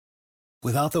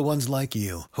Without the ones like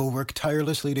you, who work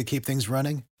tirelessly to keep things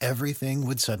running, everything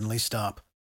would suddenly stop.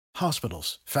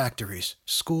 Hospitals, factories,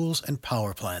 schools, and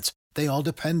power plants, they all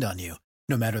depend on you.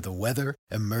 No matter the weather,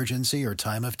 emergency, or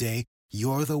time of day,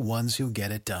 you're the ones who get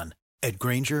it done. At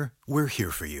Grainger, we're here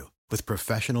for you with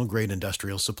professional-grade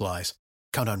industrial supplies.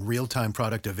 Count on real-time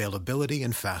product availability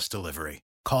and fast delivery.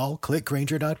 Call, click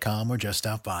Grainger.com, or just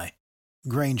stop by.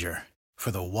 Grainger, for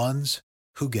the ones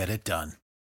who get it done.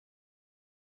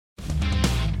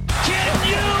 Can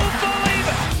you believe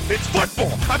it? It's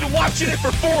football. I've been watching it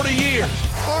for 40 years.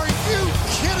 Are you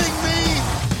kidding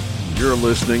me? You're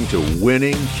listening to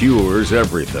Winning Cures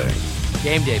Everything.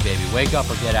 Game day, baby. Wake up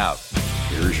or get out.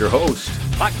 Here's your host,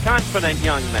 a confident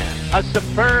young man, a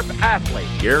superb athlete,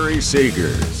 Gary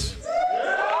Seegers.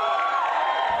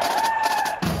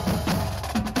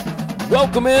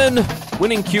 Welcome in,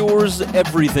 Winning Cures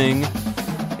Everything,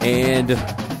 and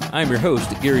I'm your host,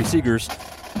 Gary Seegers,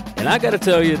 and I gotta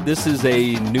tell you, this is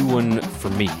a new one for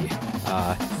me.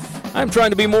 I'm trying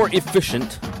to be more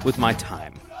efficient with my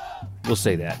time. We'll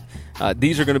say that.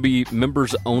 These are going to be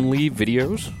members-only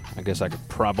videos. I guess I could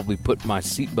probably put my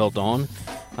seatbelt on.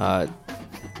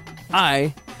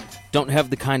 I don't have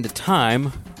the kind of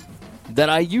time that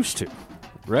I used to,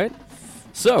 right?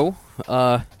 So,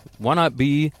 why not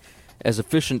be as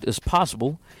efficient as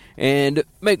possible and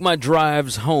make my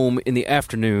drives home in the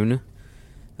afternoon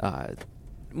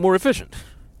more efficient?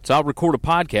 So I'll record a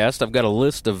podcast. I've got a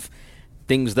list of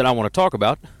things that I want to talk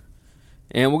about,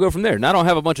 and we'll go from there. Now, I don't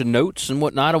have a bunch of notes and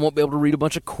whatnot. I won't be able to read a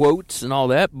bunch of quotes and all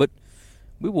that, but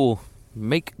we will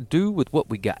make do with what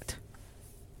we got.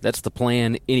 That's the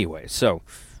plan anyway. So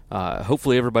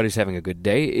hopefully everybody's having a good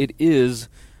day. It is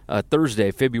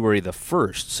Thursday, February the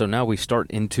 1st, so now we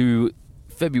start into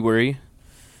February,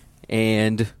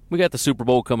 and we got the Super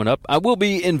Bowl coming up. I will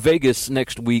be in Vegas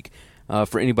next week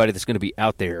for anybody that's going to be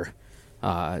out there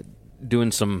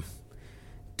doing some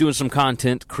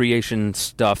content creation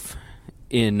stuff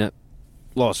in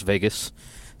Las Vegas.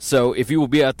 So if you will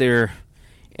be out there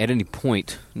at any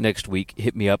point next week,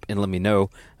 hit me up and let me know.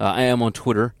 I am on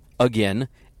Twitter again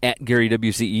at Gary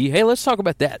WCE. Hey, let's talk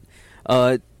about that.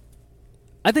 I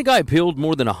think I appealed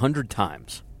more than 100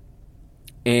 times,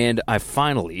 and I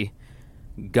finally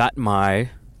got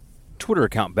my Twitter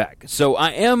account back. So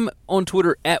I am on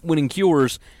Twitter at Winning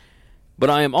Cures, but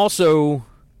I am also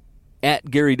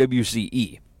at Gary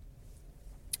WCE.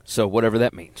 So whatever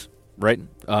that means, right?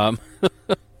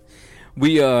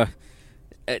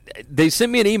 They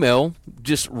sent me an email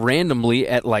just randomly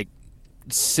at like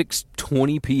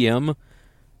 6:20 p.m.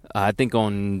 I think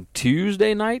on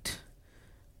Tuesday night.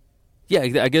 Yeah,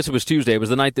 I guess it was Tuesday. It was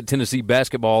the night that Tennessee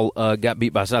basketball got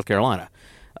beat by South Carolina.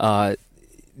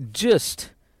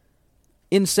 Just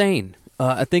insane.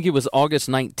 I think it was August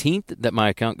 19th that my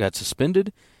account got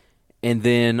suspended, and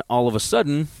then all of a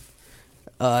sudden,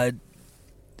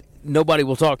 nobody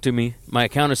will talk to me. My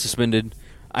account is suspended.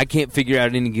 I can't figure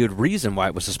out any good reason why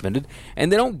it was suspended,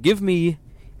 and they don't give me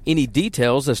any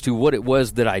details as to what it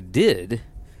was that I did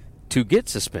to get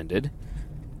suspended.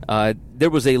 There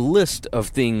was a list of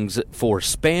things for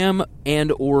spam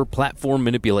and or platform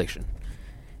manipulation,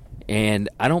 and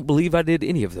I don't believe I did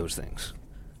any of those things.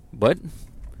 But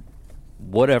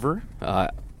whatever.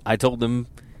 I told them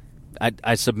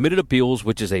I submitted appeals,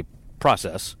 which is a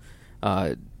process,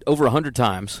 over 100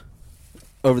 times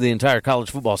over the entire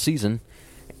college football season,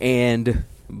 and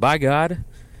by God,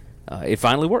 it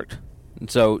finally worked. And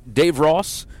so Dave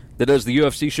Ross, that does the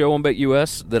UFC show on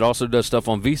BetUS, that also does stuff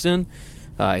on VSiN,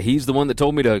 he's the one that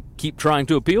told me to keep trying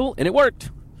to appeal, and it worked.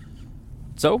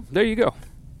 So there you go.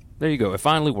 There you go. It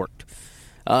finally worked.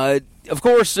 Of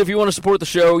course, if you want to support the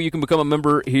show, you can become a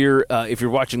member here. If you're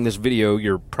watching this video,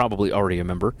 you're probably already a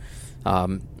member.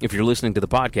 If you're listening to the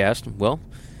podcast, well,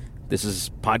 this is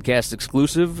podcast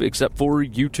exclusive except for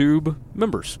YouTube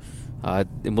members.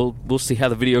 And we'll see how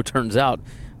the video turns out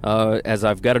as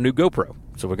I've got a new GoPro.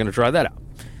 So we're going to try that out.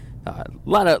 A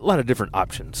lot of different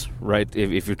options, right?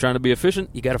 If you're trying to be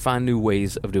efficient, you got to find new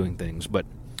ways of doing things. But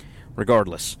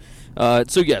regardless,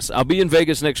 so yes, I'll be in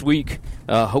Vegas next week.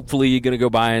 Hopefully, you're going to go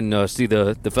by and see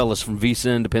the fellas from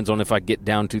VSiN. Depends on if I get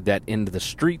down to that end of the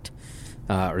street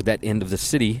or that end of the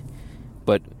city.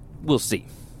 But we'll see.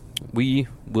 We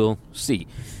will see.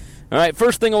 All right,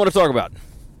 first thing I want to talk about: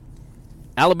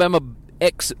 Alabama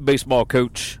ex-baseball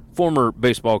coach, former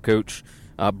baseball coach,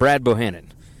 Brad Bohannon.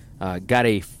 Got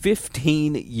a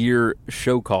 15-year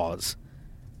show cause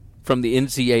from the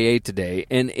NCAA today,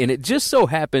 and it just so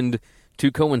happened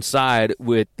to coincide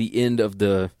with the end of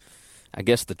the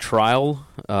trial.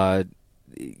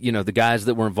 The guys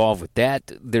that were involved with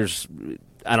that.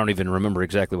 I don't even remember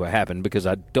exactly what happened because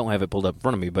I don't have it pulled up in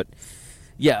front of me, but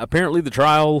apparently the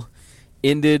trial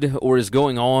ended or is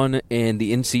going on, and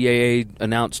the NCAA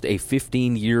announced a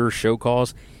 15-year show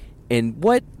cause. And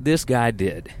what this guy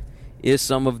did is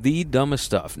some of the dumbest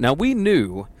stuff. Now, we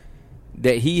knew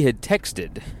that he had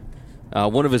texted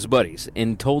one of his buddies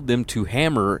and told them to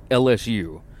hammer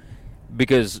LSU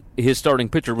because his starting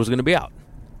pitcher was going to be out.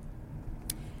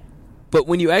 But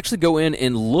when you actually go in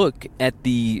and look at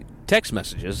the text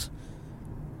messages,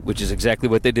 which is exactly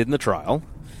what they did in the trial,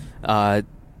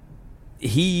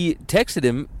 he texted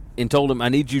him and told him, I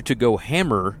need you to go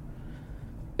hammer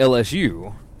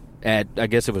LSU at, I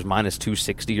guess it was minus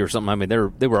 260 or something. I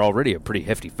mean, they were already a pretty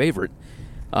hefty favorite.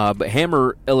 But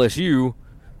hammer LSU,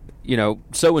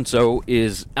 so-and-so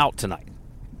is out tonight.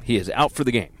 He is out for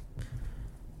the game.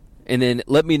 And then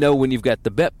let me know when you've got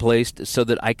the bet placed so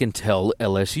that I can tell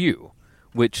LSU,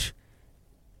 which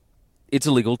it's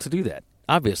illegal to do that,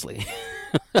 obviously.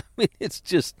 I mean, it's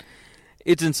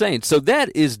insane. So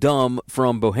that is dumb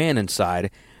from Bohannon's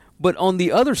side. But on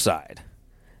the other side,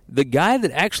 the guy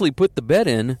that actually put the bet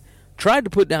in tried to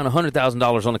put down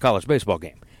 $100,000 on a college baseball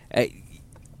game.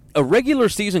 A regular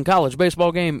season college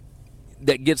baseball game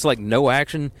that gets like no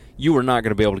action, you are not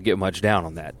going to be able to get much down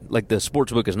on that. Like the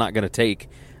sportsbook is not going to take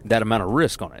that amount of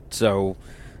risk on it. So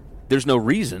there's no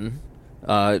reason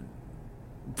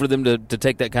for them to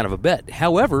take that kind of a bet.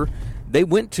 However, the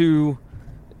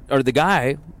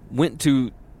guy went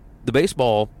to the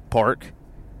baseball park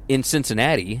in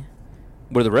Cincinnati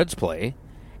where the Reds play,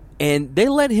 and they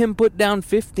let him put down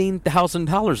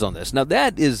 $15,000 on this. Now,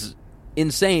 that is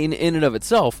insane in and of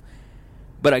itself,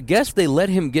 but I guess they let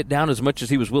him get down as much as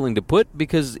he was willing to put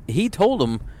because he told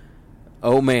them,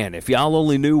 oh, man, if y'all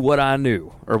only knew what I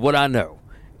knew or what I know.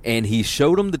 And he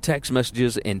showed them the text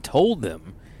messages and told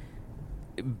them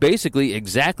basically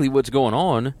exactly what's going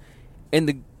on,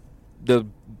 and the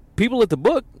people at the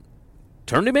book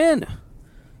turned him in.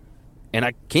 And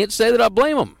I can't say that I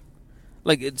blame them.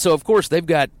 So, of course, they've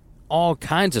got all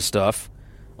kinds of stuff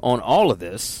on all of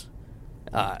this.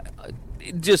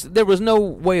 There was no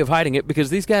way of hiding it because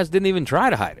these guys didn't even try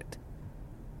to hide it.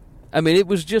 I mean,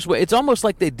 it's almost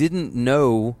like they didn't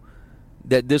know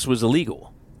that this was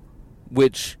illegal,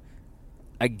 which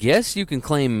I guess you can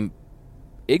claim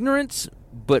ignorance,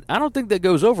 but I don't think that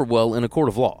goes over well in a court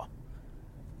of law.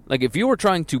 Like, if you were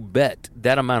trying to bet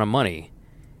that amount of money,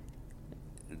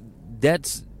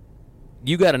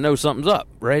 you got to know something's up,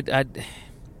 right? I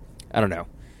don't know.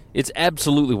 It's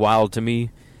absolutely wild to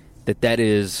me that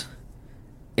is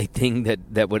a thing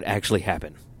that would actually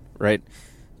happen, right?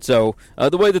 So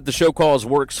the way that the show cause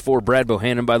works for Brad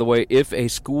Bohannon, by the way, if a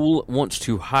school wants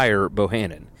to hire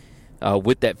Bohannon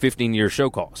with that 15-year show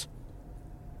cause,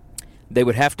 they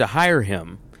would have to hire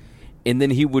him, and then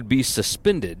he would be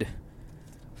suspended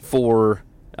for,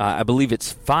 I believe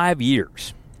it's 5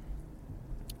 years.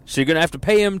 So you're going to have to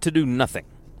pay him to do nothing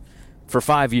for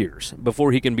 5 years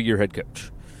before he can be your head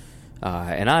coach.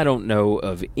 And I don't know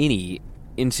of any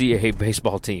NCAA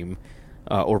baseball team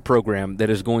or program that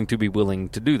is going to be willing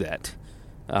to do that,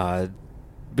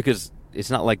 because it's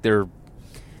not like their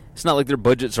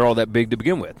budgets are all that big to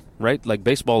begin with, right? Like,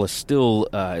 baseball is still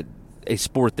a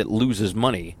sport that loses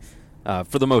money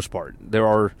for the most part. There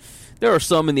are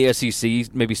some in the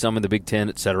SEC, maybe some in the Big Ten,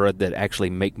 etc., that actually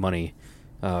make money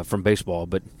from baseball,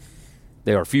 but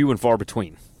they are few and far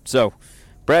between. So,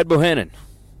 Brad Bohannon,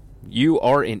 you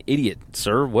are an idiot,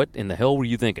 sir. What in the hell were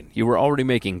you thinking? You were already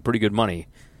making pretty good money.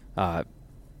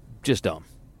 Just dumb.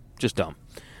 Just dumb.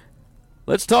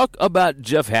 Let's talk about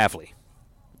Jeff Hafley.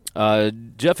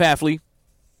 Jeff Hafley,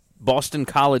 Boston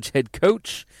College head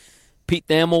coach. Pete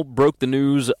Thamel broke the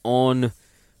news on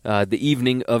the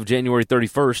evening of January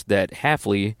 31st that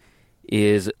Hafley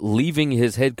is leaving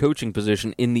his head coaching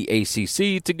position in the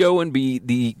ACC to go and be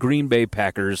the Green Bay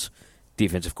Packers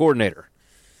defensive coordinator.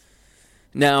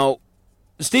 Now,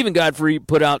 Stephen Godfrey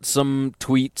put out some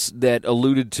tweets that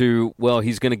alluded to, well,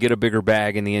 he's going to get a bigger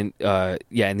bag in the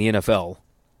NFL.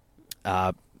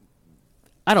 I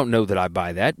don't know that I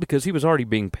buy that because he was already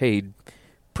being paid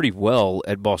pretty well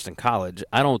at Boston College.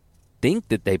 I don't think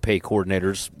that they pay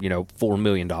coordinators, $4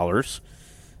 million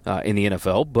in the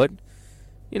NFL, but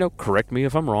correct me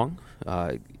if I'm wrong.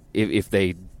 If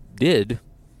they did,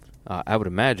 I would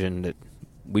imagine that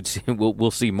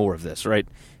we'll see more of this, right?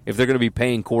 If they're going to be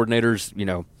paying coordinators,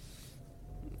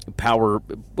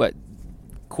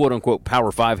 quote unquote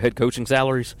Power 5 head coaching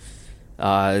salaries,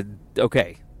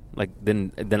 okay,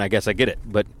 then I guess I get it.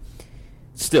 But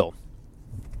still,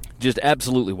 just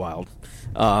absolutely wild.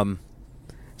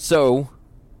 So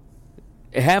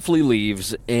Hafley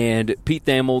leaves, and Pete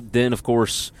Thamel then, of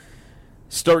course,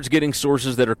 starts getting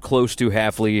sources that are close to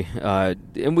Hafley,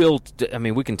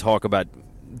 and we can talk about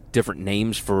different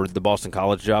names for the Boston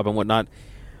College job and whatnot.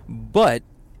 But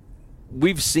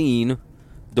we've seen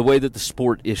the way that the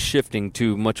sport is shifting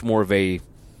to much more of a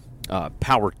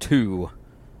power two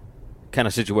kind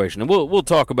of situation. And we'll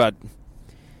talk about,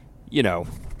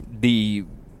 the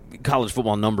college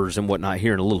football numbers and whatnot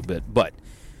here in a little bit. But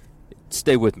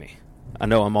stay with me. I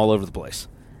know I'm all over the place.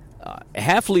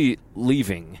 Hafley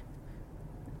leaving,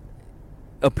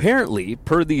 apparently,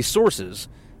 per these sources,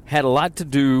 had a lot to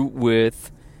do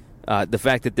with the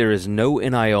fact that there is no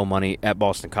NIL money at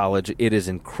Boston College. It is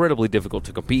incredibly difficult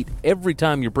to compete every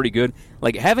time you're pretty good.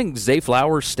 Like, having Zay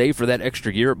Flowers stay for that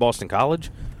extra year at Boston College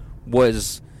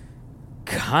was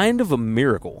kind of a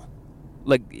miracle.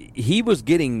 Like, he was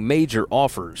getting major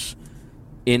offers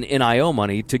in NIL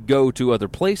money to go to other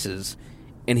places,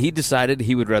 and he decided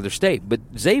he would rather stay. But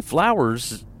Zay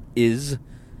Flowers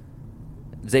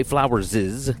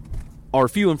are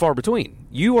few and far between.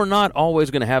 You are not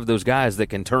always going to have those guys that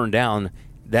can turn down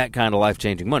that kind of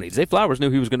life-changing money. Zay Flowers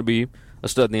knew he was going to be a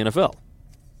stud in the NFL.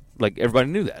 Like, everybody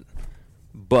knew that.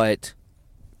 But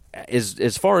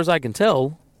as far as I can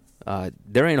tell,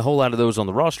 there ain't a whole lot of those on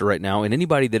the roster right now, and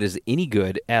anybody that is any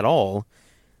good at all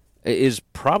is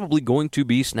probably going to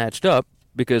be snatched up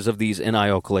because of these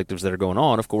NIL collectives that are going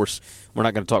on. Of course, we're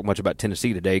not going to talk much about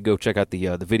Tennessee today. Go check out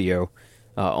the video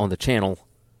on the channel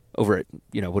over at,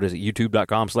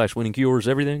 youtube.com/winningcures,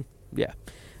 everything. Yeah.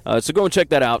 So go and check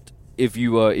that out if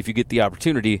you get the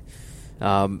opportunity.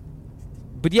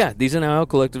 But yeah, these NIL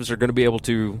collectives are going to be able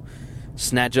to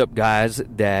snatch up guys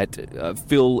that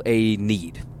fill a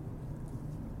need.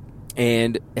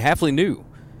 And Hafley knew.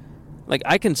 Like,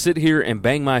 I can sit here and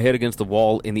bang my head against the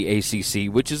wall in the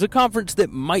ACC, which is a conference that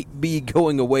might be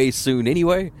going away soon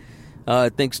anyway,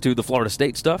 thanks to the Florida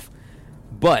State stuff.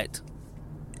 But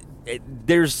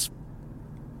there's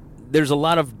a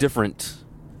lot of different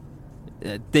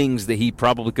things that he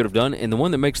probably could have done, and the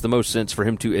one that makes the most sense for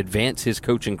him to advance his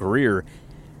coaching career,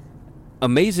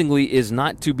 amazingly, is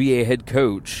not to be a head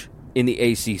coach in the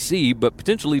ACC, but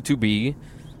potentially to be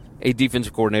a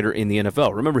defensive coordinator in the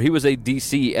NFL. Remember, he was a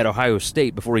DC at Ohio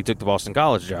State before he took the Boston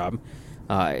College job.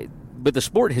 But the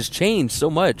sport has changed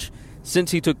so much since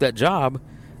he took that job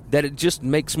that it just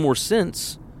makes more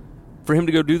sense for him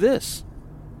to go do this.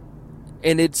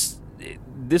 And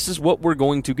this is what we're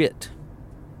going to get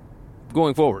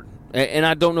going forward. And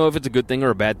I don't know if it's a good thing or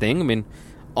a bad thing. I mean,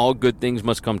 all good things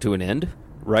must come to an end,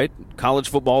 right? College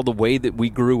football, the way that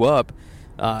we grew up,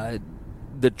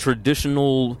 the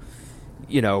traditional,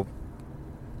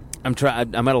 I'm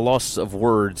at a loss of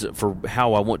words for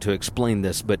how I want to explain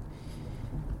this, but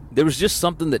there was just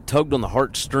something that tugged on the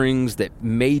heartstrings that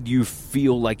made you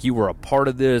feel like you were a part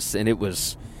of this, and it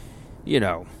was,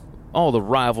 all the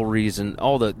rivalries and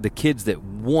all the kids that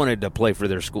wanted to play for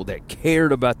their school, that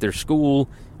cared about their school.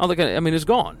 It's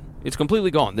gone. It's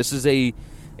completely gone. This is a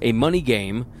money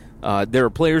game. There are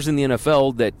players in the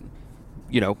NFL that,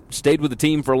 stayed with the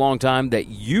team for a long time that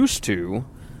used to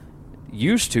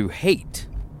hate,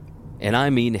 and I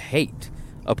mean hate,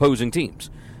 opposing teams.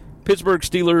 Pittsburgh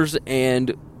Steelers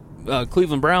and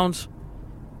Cleveland Browns,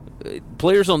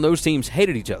 players on those teams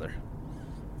hated each other.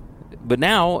 But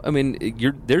now,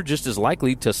 they're just as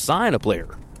likely to sign a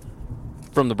player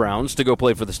from the Browns to go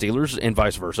play for the Steelers and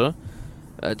vice versa.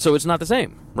 So it's not the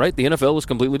same, right? The NFL is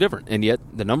completely different, and yet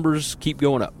the numbers keep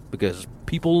going up because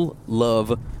people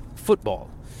love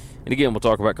football. And again, we'll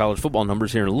talk about college football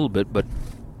numbers here in a little bit, but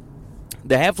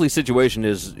the Hafley situation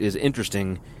is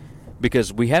interesting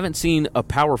because we haven't seen a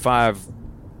Power 5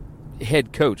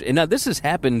 head coach. And now this has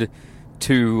happened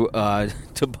to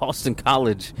Boston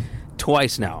College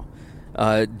twice now.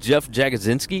 Jeff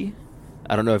Jagodzinski,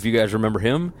 I don't know if you guys remember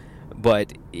him,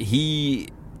 but he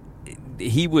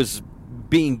was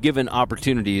being given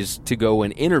opportunities to go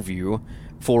and interview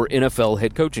for NFL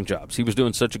head coaching jobs. He was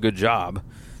doing such a good job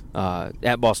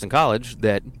at Boston College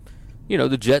that,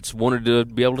 the Jets wanted to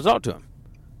be able to talk to him.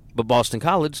 But Boston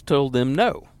College told them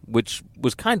no, which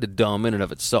was kind of dumb in and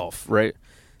of itself, right?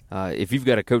 If you've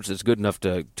got a coach that's good enough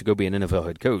to go be an NFL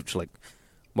head coach, like,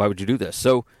 why would you do this?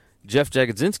 So Jeff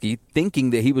Jagodzinski,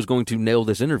 thinking that he was going to nail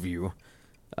this interview,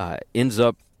 ends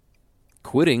up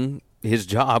quitting his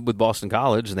job with Boston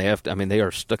College, and they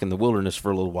are stuck in the wilderness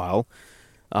for a little while.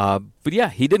 But yeah,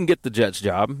 he didn't get the Jets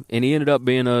job, and he ended up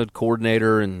being a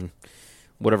coordinator and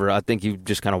whatever. I think he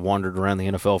just kind of wandered around the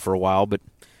NFL for a while. But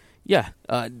yeah,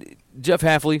 Jeff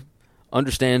Hafley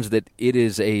understands that it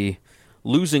is a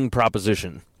losing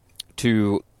proposition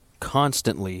to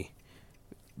constantly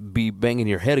be banging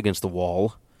your head against the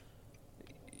wall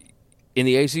in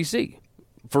the ACC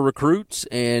for recruits,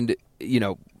 and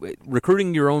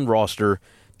recruiting your own roster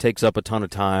takes up a ton of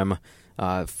time.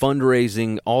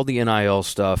 fundraising, all the NIL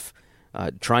stuff,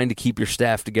 trying to keep your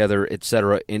staff together,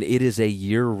 etc. And it is a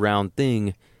year-round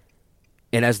thing.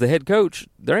 And as the head coach,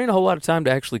 there ain't a whole lot of time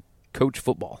to actually coach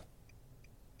football.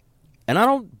 And I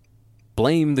don't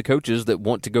blame the coaches that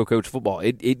want to go coach football.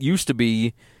 It used to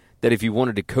be that if you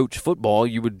wanted to coach football,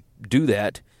 you would do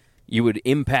that. You would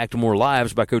impact more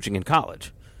lives by coaching in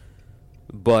college.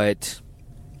 But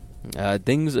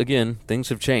things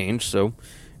have changed, so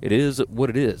it is what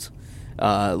it is.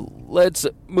 Let's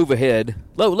move ahead.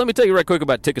 Let me tell you right quick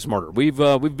about TicketSmarter.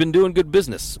 We've been doing good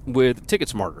business with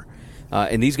TicketSmarter,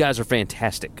 and these guys are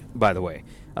fantastic, by the way.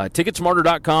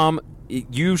 TicketSmarter.com,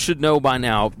 you should know by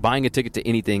now, buying a ticket to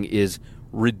anything is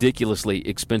ridiculously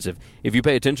expensive. If you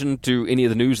pay attention to any of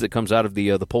the news that comes out of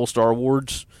the Polestar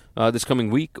Awards this coming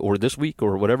week or this week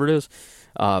or whatever it is,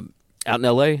 out in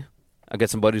L.A., I got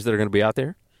some buddies that are going to be out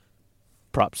there.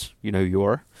 Props, you know who you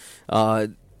are.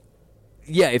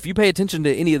 Yeah, if you pay attention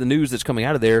to any of the news that's coming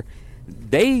out of there,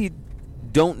 they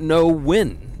don't know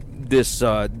when this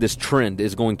trend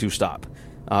is going to stop,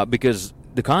 because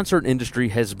the concert industry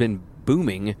has been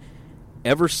booming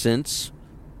ever since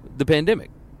the pandemic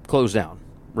closed down,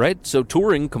 right? So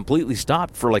touring completely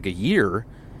stopped for like a year,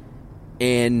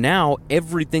 and now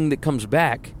everything that comes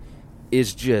back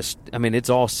is just, it's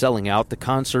all selling out. The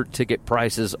concert ticket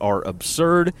prices are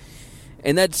absurd,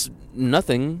 and that's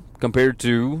nothing compared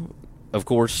to, of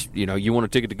course, you want a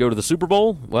ticket to go to the Super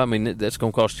Bowl? Well, that's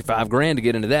going to cost you $5,000 to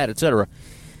get into that, etc.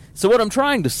 So what I'm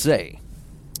trying to say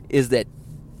is that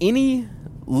any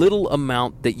little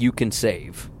amount that you can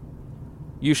save,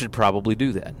 you should probably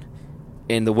do that.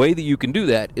 And the way that you can do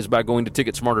that is by going to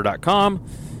TicketSmarter.com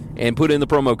and put in the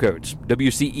promo codes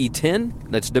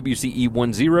WCE10, that's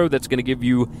WCE10, that's going to give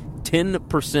you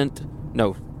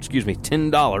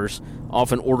 $10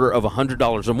 off an order of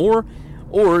 $100 or more,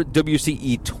 or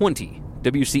WCE20,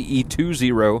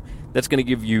 WCE20, that's going to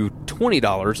give you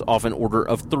 $20 off an order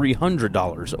of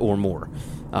 $300 or more.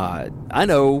 I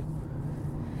know,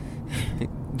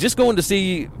 just going to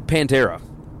see Pantera,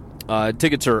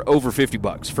 tickets are over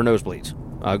 $50 for nosebleeds.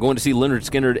 Going to see Lynyrd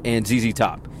Skynyrd and ZZ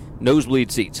Top,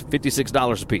 nosebleed seats,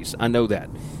 $56 a piece. I know that.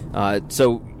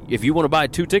 So if you want to buy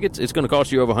 2 tickets, it's going to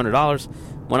cost you over $100.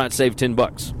 Why not save $10?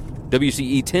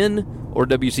 WCE10 or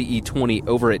WCE20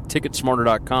 over at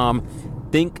TicketSmarter.com.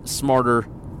 Think smarter,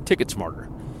 Ticket Smarter.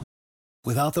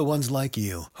 Without the ones like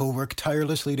you, who work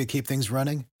tirelessly to keep things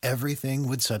running, everything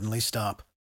would suddenly stop.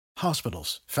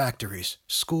 Hospitals, factories,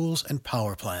 schools, and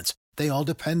power plants, they all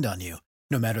depend on you.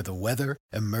 No matter the weather,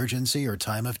 emergency, or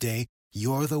time of day,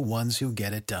 you're the ones who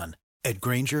get it done. At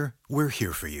Grainger, we're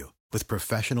here for you with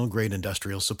professional-grade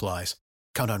industrial supplies.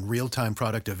 Count on real-time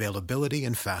product availability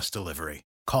and fast delivery.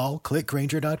 Call, click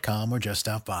Grainger.com, or just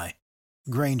stop by.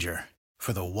 Grainger,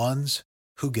 for the ones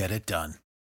who get it done.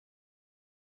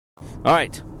 All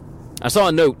right. I saw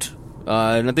a note,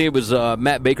 and I think it was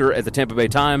Matt Baker at the Tampa Bay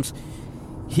Times.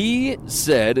 He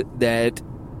said that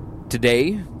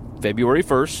today, February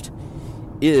 1st,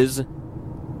 is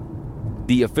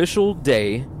the official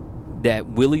day that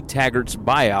Willie Taggart's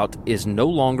buyout is no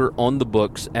longer on the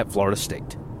books at Florida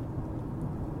State.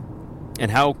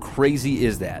 And how crazy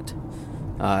is that?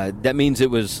 That means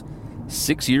it was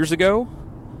 6 years ago,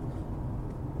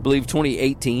 I believe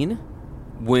 2018,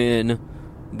 when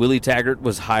Willie Taggart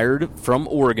was hired from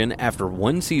Oregon after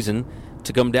one season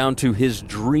to come down to his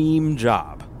dream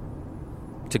job,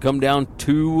 to come down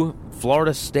to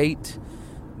Florida State,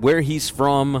 where he's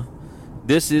from.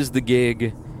 This is the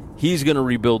gig. He's going to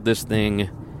rebuild this thing.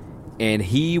 And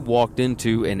he walked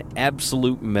into an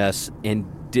absolute mess and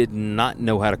did not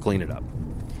know how to clean it up.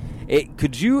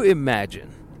 Could you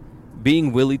imagine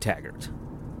being Willie Taggart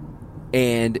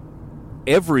and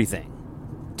everything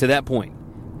to that point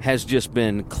has just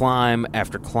been climb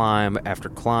after climb after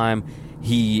climb?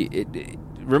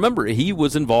 Remember, he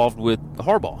was involved with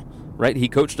Harbaugh, right? He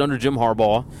coached under Jim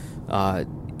Harbaugh.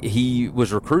 He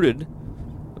was recruited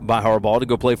by Harbaugh to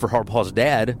go play for Harbaugh's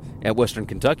dad at Western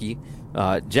Kentucky,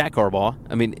 Jack Harbaugh.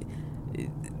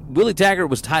 Willie Taggart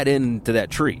was tied into that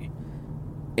tree,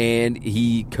 and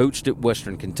he coached at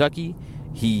Western Kentucky.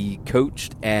 He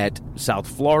coached at South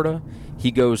Florida.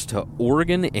 He goes to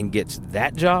Oregon and gets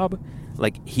that job.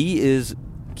 He is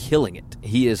killing it.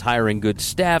 He is hiring good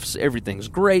staffs. Everything's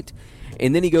great.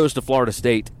 And then he goes to Florida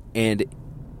State, and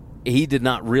he did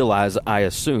not realize, I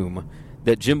assume,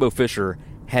 that Jimbo Fisher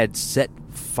had set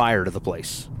fire to the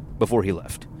place before he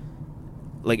left.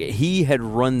 He had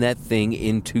run that thing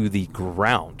into the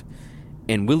ground,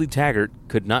 and Willie Taggart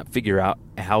could not figure out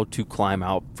how to climb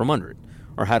out from under it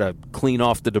or how to clean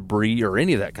off the debris or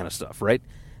any of that kind of stuff, right?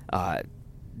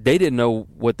 They didn't know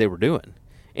what they were doing.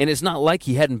 And it's not like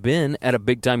he hadn't been at a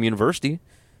big-time university.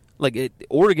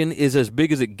 Oregon is as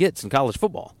big as it gets in college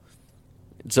football.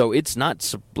 So it's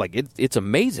not it's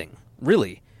amazing,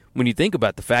 really, when you think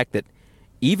about the fact that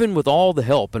even with all the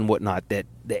help and whatnot that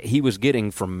he was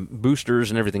getting from boosters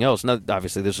and everything else, now,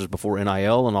 obviously this was before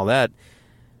NIL and all that,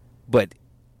 but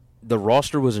the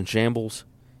roster was in shambles.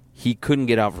 He couldn't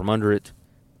get out from under it.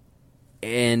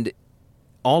 And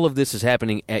all of this is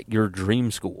happening at your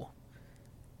dream school.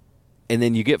 And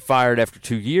then you get fired after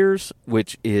 2 years,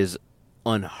 which is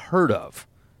unheard of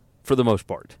for the most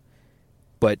part.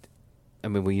 But, I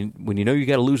mean, when you know you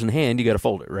got a losing hand, you got to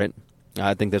fold it, right?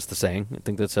 I think that's the saying. I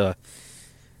think that's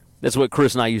what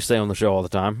Chris and I used to say on the show all the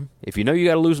time. If you know you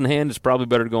got a losing hand, it's probably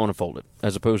better to go on and fold it,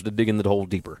 as opposed to digging the hole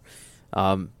deeper.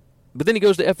 But then he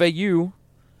goes to FAU,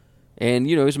 and,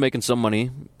 he's making some money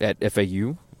at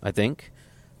FAU, I think.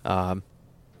 But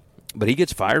he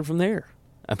gets fired from there.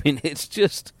 I mean,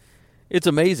 it's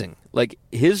amazing.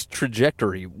 His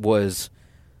trajectory was,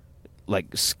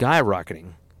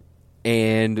 skyrocketing.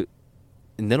 And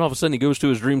then all of a sudden he goes to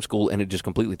his dream school, and it just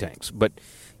completely tanks. But,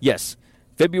 yes,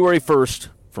 February 1st,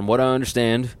 from what I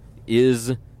understand,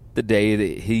 is the day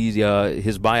that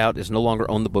his buyout is no longer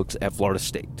on the books at Florida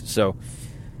State. So,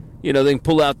 they can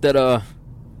pull out that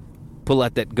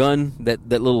gun, that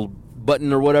little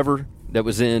button or whatever that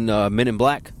was in Men in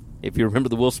Black, if you remember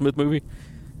the Will Smith movie,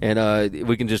 and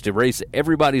we can just erase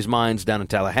everybody's minds down in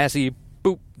Tallahassee.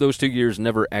 Boop, those 2 years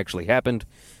never actually happened.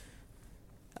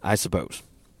 I suppose.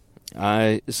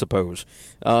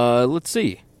 Let's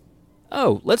see.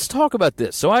 Oh, let's talk about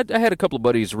this. So I had a couple of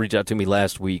buddies reach out to me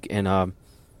last week, and I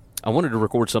wanted to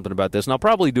record something about this, and I'll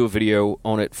probably do a video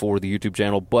on it for the YouTube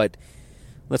channel, but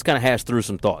let's kind of hash through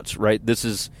some thoughts, right? This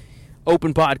is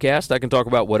open podcast. I can talk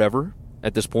about whatever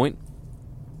at this point.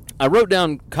 I wrote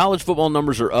down college football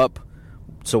numbers are up,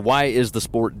 so why is the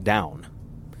sport down?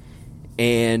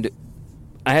 And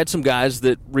I had some guys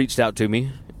that reached out to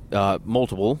me,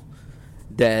 multiple,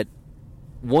 that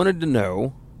wanted to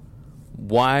know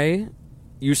why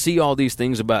you see all these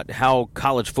things about how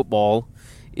college football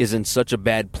is in such a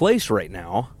bad place right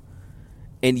now,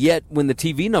 and yet when the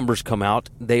TV numbers come out,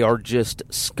 they are just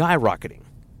skyrocketing,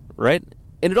 right?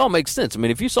 And it all makes sense. I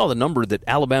mean, if you saw the number that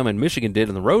Alabama and Michigan did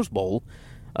in the Rose Bowl,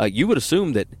 you would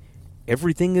assume that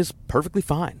everything is perfectly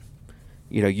fine.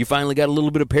 You finally got a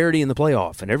little bit of parity in the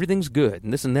playoff, and everything's good,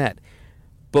 and this and that.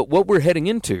 But what we're heading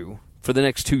into for the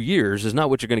next 2 years is not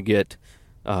what you're going to get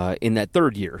in that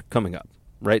third year coming up,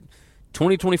 right?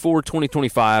 2024,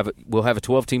 2025, we'll have a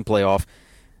 12-team playoff.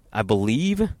 I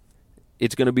believe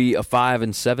it's going to be a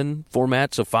 5-7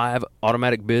 format, so 5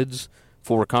 automatic bids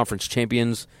for conference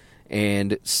champions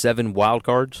and 7 wild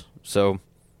cards, so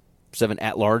 7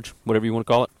 at-large, whatever you want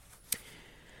to call it.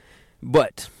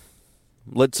 But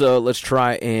let's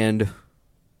try and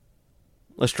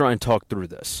talk through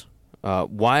this.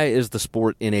 Why is the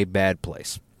sport in a bad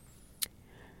place?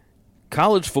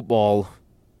 College football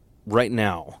right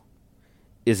now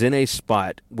is in a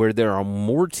spot where there are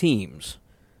more teams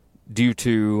due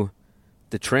to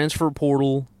the transfer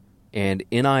portal and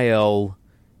NIL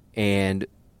and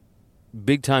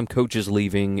big-time coaches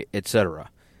leaving, etc.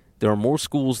 There are more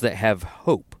schools that have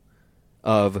hope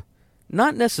of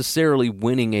not necessarily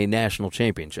winning a national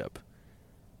championship,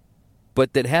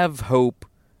 but that have hope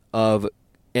of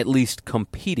at least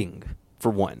competing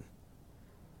for one.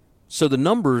 So the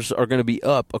numbers are going to be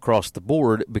up across the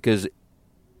board because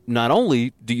not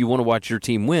only do you want to watch your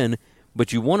team win,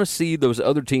 but you want to see those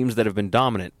other teams that have been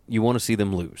dominant, you want to see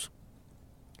them lose.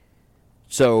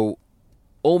 So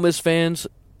Ole Miss fans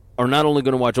are not only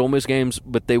going to watch Ole Miss games,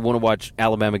 but they want to watch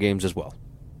Alabama games as well,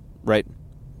 right?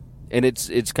 And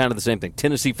it's kind of the same thing.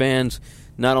 Tennessee fans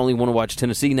not only want to watch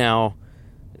Tennessee now,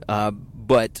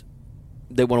 but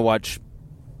they want to watch,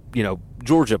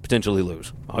 Georgia potentially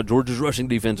lose. Georgia's rushing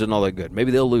defense isn't all that good.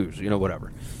 Maybe they'll lose,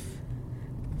 whatever.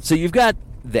 So you've got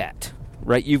that,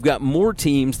 right? You've got more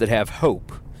teams that have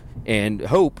hope. And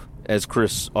hope, as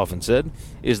Chris often said,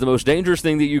 is the most dangerous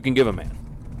thing that you can give a man.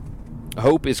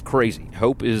 Hope is crazy.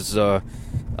 Hope is a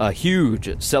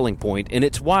huge selling point, and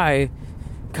it's why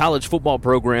college football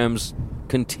programs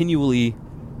continuously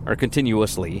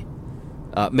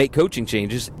make coaching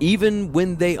changes, even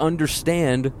when they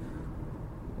understand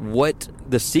what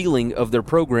the ceiling of their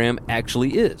program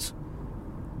actually is.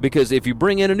 Because if you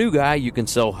bring in a new guy, you can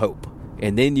sell hope,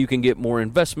 and then you can get more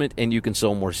investment, and you can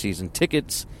sell more season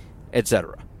tickets,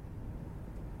 etc.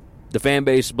 The fan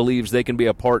base believes they can be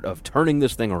a part of turning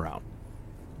this thing around.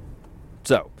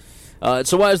 So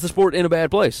why is the sport in a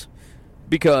bad place?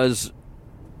 Because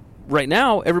right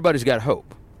now, everybody's got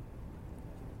hope.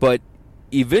 But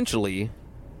eventually,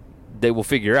 they will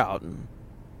figure out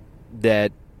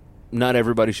that not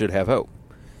everybody should have hope.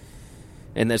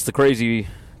 And that's the crazy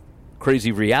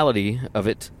reality of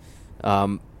it,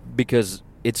 because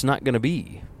it's not going to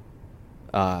be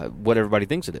what everybody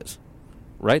thinks it is,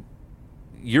 right?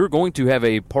 You're going to have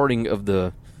a parting of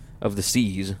the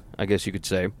seas, I guess you could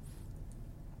say.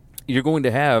 You're going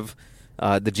to have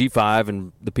the G5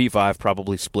 and the P5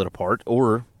 probably split apart,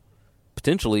 or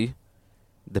potentially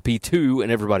the P2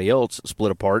 and everybody else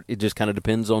split apart. It just kind of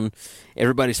depends on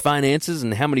everybody's finances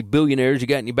and how many billionaires you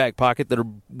got in your back pocket that are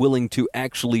willing to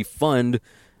actually fund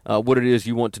what it is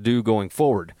you want to do going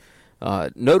forward.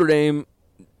 Notre Dame,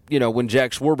 when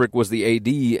Jack Swarbrick was the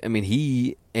AD, I mean,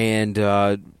 he and,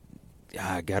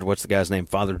 God, what's the guy's name?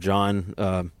 Father John,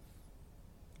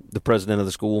 the president of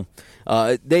the school.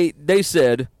 They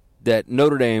said that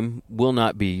Notre Dame will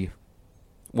not be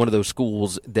one of those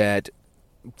schools that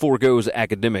foregoes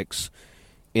academics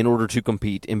in order to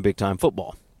compete in big-time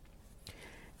football.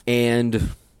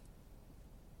 And,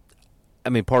 I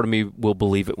mean, part of me will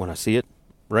believe it when I see it,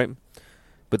 right?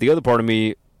 But the other part of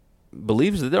me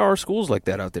believes that there are schools like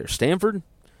that out there. Stanford,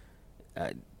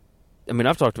 I mean,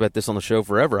 I've talked about this on the show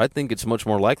forever. I think it's much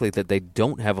more likely that they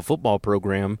don't have a football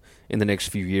program in the next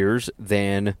few years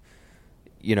than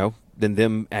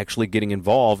them actually getting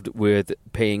involved with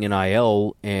paying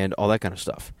NIL and all that kind of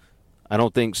stuff. I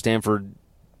don't think Stanford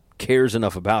cares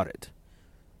enough about it.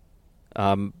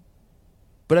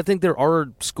 But I think there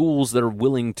are schools that are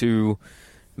willing to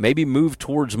maybe move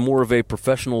towards more of a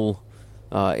professional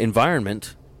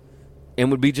environment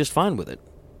and would be just fine with it.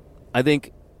 I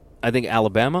think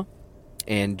Alabama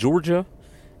and Georgia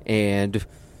and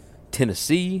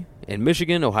Tennessee and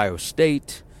Michigan, Ohio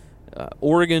State,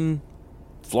 Oregon,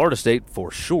 Florida State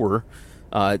for sure,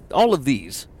 all of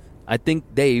these, I think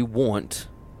they want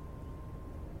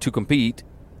to compete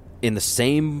in the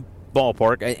same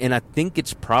ballpark, and I think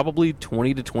it's probably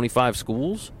 20 to 25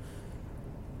 schools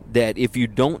that if you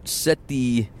don't set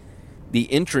the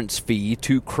entrance fee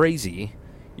too crazy,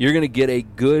 you're going to get a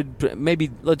good, maybe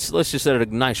let's just set it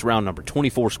a nice round number,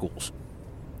 24 schools.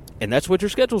 And that's what your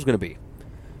schedule is going to be.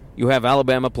 You have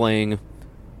Alabama playing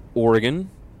Oregon,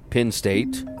 Penn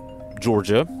State,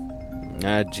 Georgia.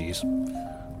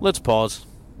 Let's pause.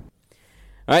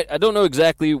 All right, I don't know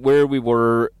exactly where we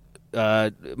were.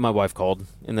 My wife called,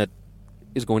 and that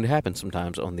is going to happen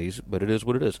sometimes on these, but it is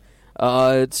what it is.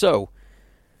 So,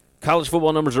 college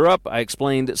football numbers are up. I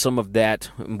explained some of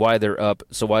that and why they're up.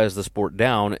 So why is the sport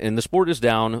down? And the sport is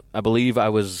down. I believe I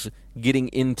was getting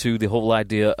into the whole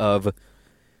idea of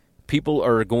people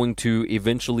are going to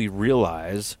eventually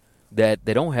realize that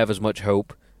they don't have as much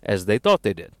hope as they thought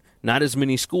they did. Not as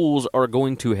many schools are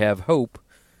going to have hope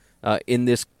in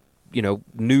this,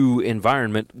 new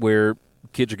environment where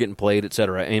kids are getting played,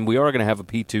 etc. And we are going to have a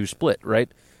P2 split, right?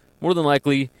 More than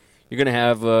likely, you're going to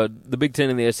have the Big Ten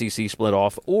and the SEC split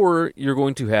off, or you're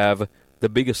going to have the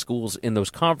biggest schools in those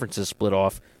conferences split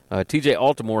off. TJ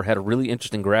Altimore had a really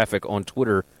interesting graphic on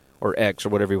Twitter, or X, or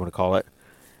whatever you want to call it,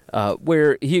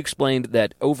 where he explained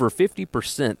that over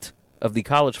 50% of the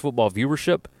college football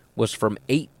viewership was from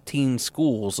 18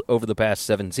 schools over the past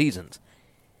 7 seasons.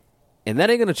 And that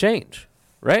ain't going to change,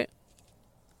 right?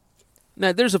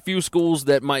 Now, there's a few schools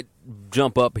that might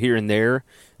jump up here and there,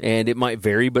 and it might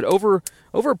vary, but over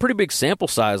a pretty big sample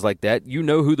size like that, you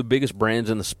know who the biggest brands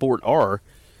in the sport are,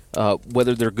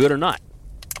 whether they're good or not,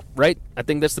 right? I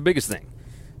think that's the biggest thing.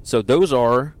 So those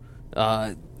are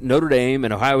Notre Dame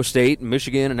and Ohio State and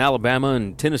Michigan and Alabama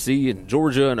and Tennessee and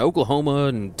Georgia and Oklahoma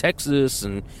and Texas,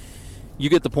 and you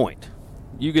get the point.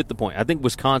 I think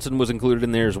Wisconsin was included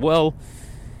in there as well.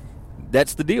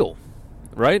 That's the deal,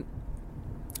 right?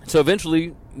 So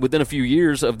eventually, within a few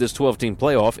years of this 12-team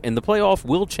playoff, and the playoff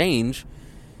will change,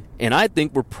 and I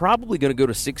think we're probably going to go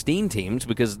to 16 teams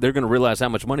because they're going to realize how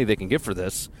much money they can get for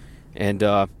this, and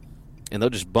they'll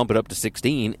just bump it up to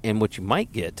 16, and what you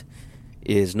might get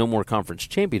is no more conference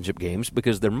championship games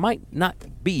because there might not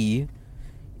be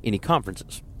any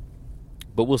conferences.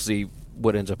 But we'll see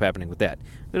what ends up happening with that.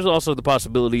 There's also the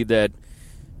possibility that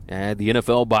the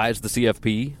NFL buys the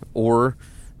CFB, or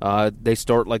they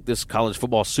start like this college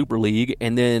football super league,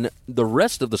 and then the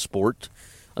rest of the sport,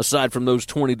 aside from those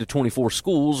 20 to 24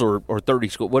 schools or 30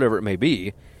 schools, whatever it may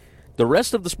be, the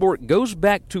rest of the sport goes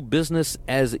back to business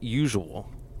as usual.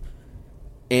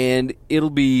 And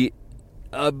it'll be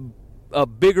a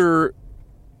bigger,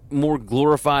 more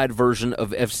glorified version of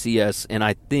FCS, and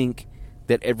I think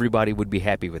that everybody would be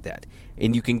happy with that.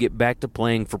 And you can get back to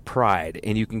playing for pride,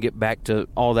 and you can get back to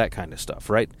all that kind of stuff,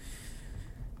 right?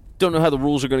 Don't know how the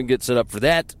rules are going to get set up for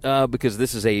that because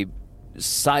this is a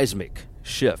seismic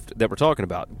shift that we're talking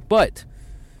about. But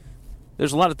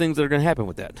there's a lot of things that are going to happen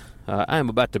with that. I am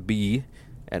about to be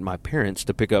at my parents'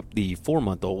 to pick up the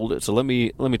 4-month-old. So let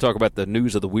me talk about the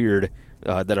news of the weird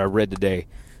that I read today.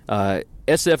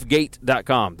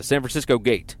 sfgate.com, the San Francisco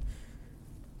Gate.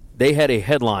 They had a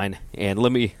headline, and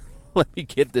let me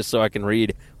get this so I can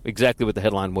read exactly what the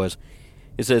headline was.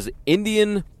 It says,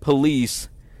 Indian police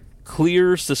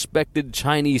clear suspected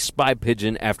Chinese spy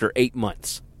pigeon after 8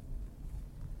 months.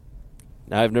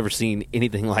 Now, I've never seen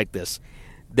anything like this.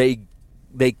 They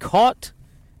caught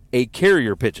a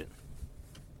carrier pigeon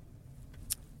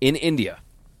in India,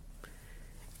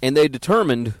 and they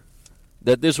determined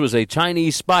that this was a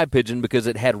Chinese spy pigeon because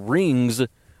it had rings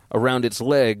around its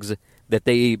legs that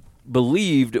they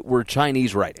believed were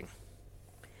Chinese writing.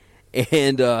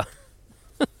 And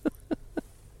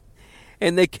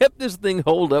and they kept this thing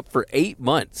holed up for 8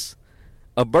 months.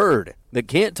 A bird that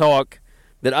can't talk,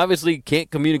 that obviously can't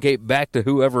communicate back to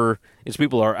whoever its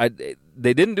people are.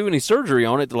 They didn't do any surgery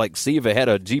on it to see if it had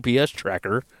a GPS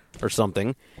tracker or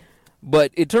something.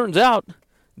 But it turns out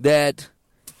that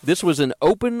this was an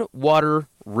open water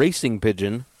racing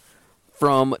pigeon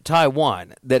from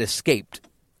Taiwan that escaped,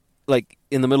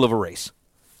 in the middle of a race.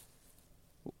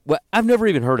 Well, I've never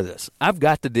even heard of this. I've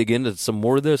got to dig into some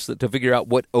more of this to figure out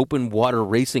what open water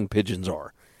racing pigeons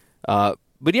are.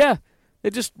 But yeah, they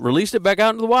just released it back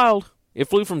out into the wild. It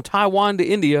flew from Taiwan to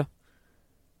India.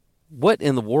 What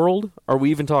in the world are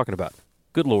we even talking about?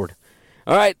 Good Lord.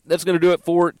 All right, that's going to do it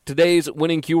for today's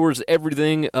Winning Cures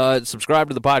Everything. Subscribe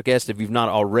to the podcast if you've not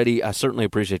already. I certainly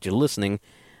appreciate you listening.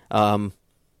 And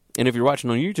if you're watching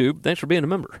on YouTube, thanks for being a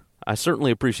member. I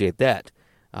certainly appreciate that.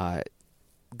 Going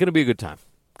to be a good time.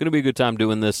 Going to be a good time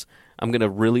doing this. I'm going to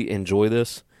really enjoy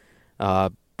this.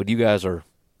 But you guys are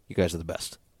the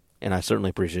best. And I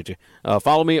certainly appreciate you.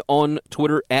 Follow me on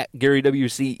Twitter at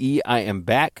GaryWCE. I am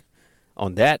back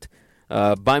on that.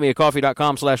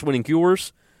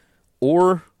 Buymeacoffee.com/winningcures.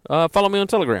 Or follow me on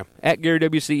Telegram at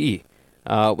GaryWCE.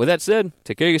 With that said,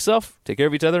 take care of yourself, take care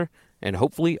of each other, and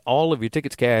hopefully all of your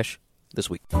tickets cash this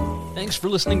week. Thanks for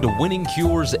listening to Winning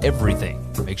Cures Everything.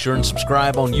 Make sure and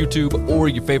subscribe on YouTube or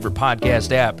your favorite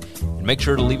podcast app, and make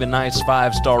sure to leave a nice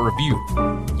 5-star review.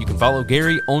 You can follow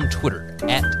Gary on Twitter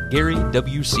at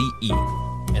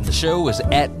GaryWCE, and the show is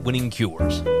at Winning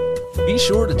Cures. Be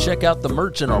sure to check out the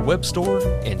merch in our web store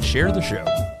and share the show.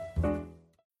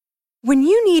 When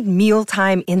you need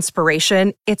mealtime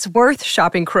inspiration, it's worth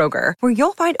shopping Kroger, where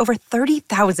you'll find over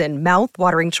 30,000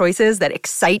 mouth-watering choices that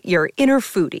excite your inner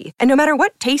foodie. And no matter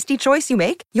what tasty choice you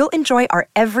make, you'll enjoy our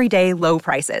everyday low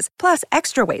prices, plus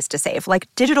extra ways to save, like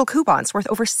digital coupons worth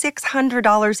over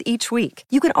 $600 each week.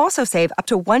 You can also save up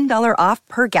to $1 off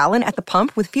per gallon at the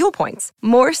pump with fuel points.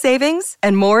 More savings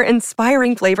and more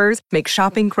inspiring flavors make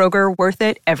shopping Kroger worth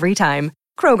it every time.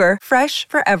 Kroger, fresh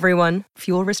for everyone.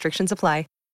 Fuel restrictions apply.